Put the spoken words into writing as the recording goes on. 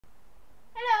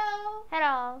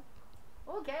Hello.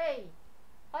 Okay.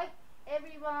 Hi,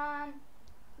 everyone.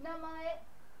 名前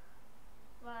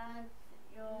What's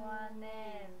your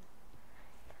name?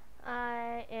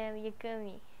 I am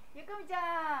Yukumi. ゆくみち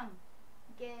ゃん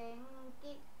元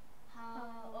気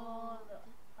How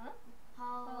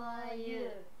are you?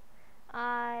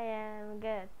 I am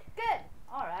good. Good!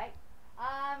 Alright.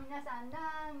 皆さん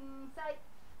何歳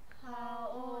How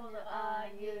old are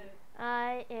you?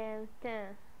 I am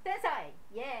 10. 10歳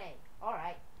Yay!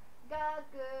 Alright. 学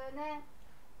年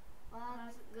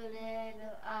What grade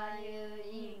are you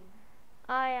in?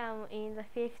 I am in the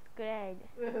 5th grade.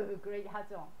 グレード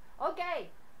発音 OK!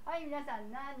 はい皆さ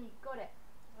ん何これ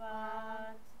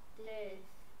What's this?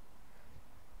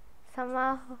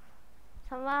 Summer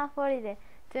holiday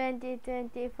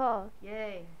 2024.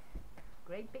 Yay!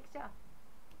 Great picture.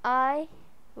 I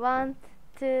want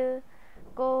to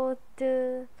go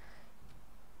to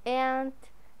aunt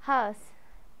house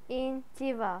in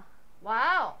Chiba,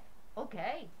 Wow!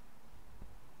 Okay.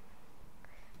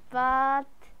 but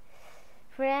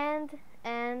friend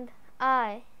and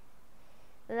I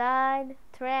ride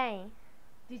train,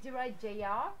 Did you write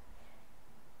JR?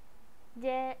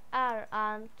 JR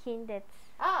and Kintetsu.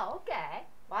 Oh, okay.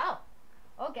 Wow.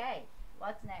 Okay.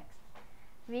 What's next?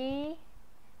 We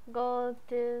go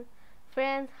to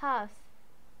friend's house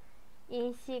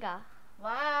in Shiga.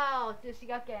 Wow, to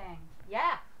Shigaken.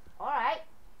 Yeah. Alright.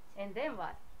 And then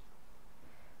what?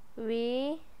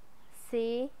 We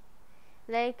see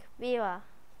Lake Biwa,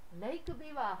 Lake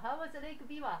Biwa. How was Lake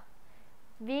Biwa?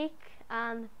 big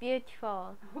and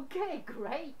beautiful. Okay,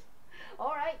 great.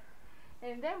 Alright.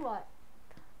 And then what?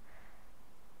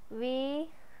 We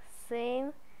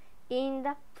swim in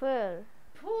the pool.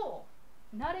 Pool.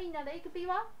 Not in the Lake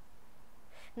Biwa?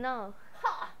 No,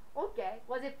 Ha! Okay.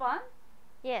 Was it fun?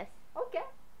 yes, Okay.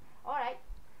 Alright.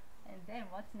 And then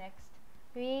what's next?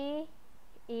 we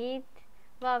eat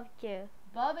barbecue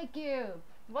Barbecue.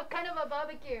 What kind of a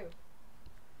barbecue?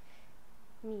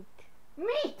 meat.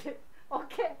 Meat.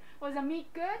 Okay. Was the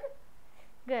meat good?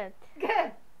 Good.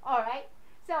 Good. Alright.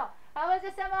 So, how was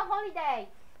the summer holiday?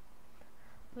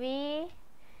 We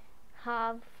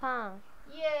have fun.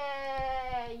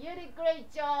 Yay! You did great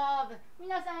job!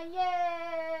 皆さん、イエ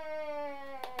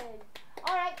ーイ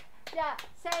Alright. じゃあ、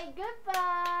say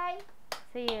goodbye!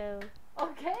 See you.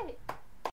 Okay.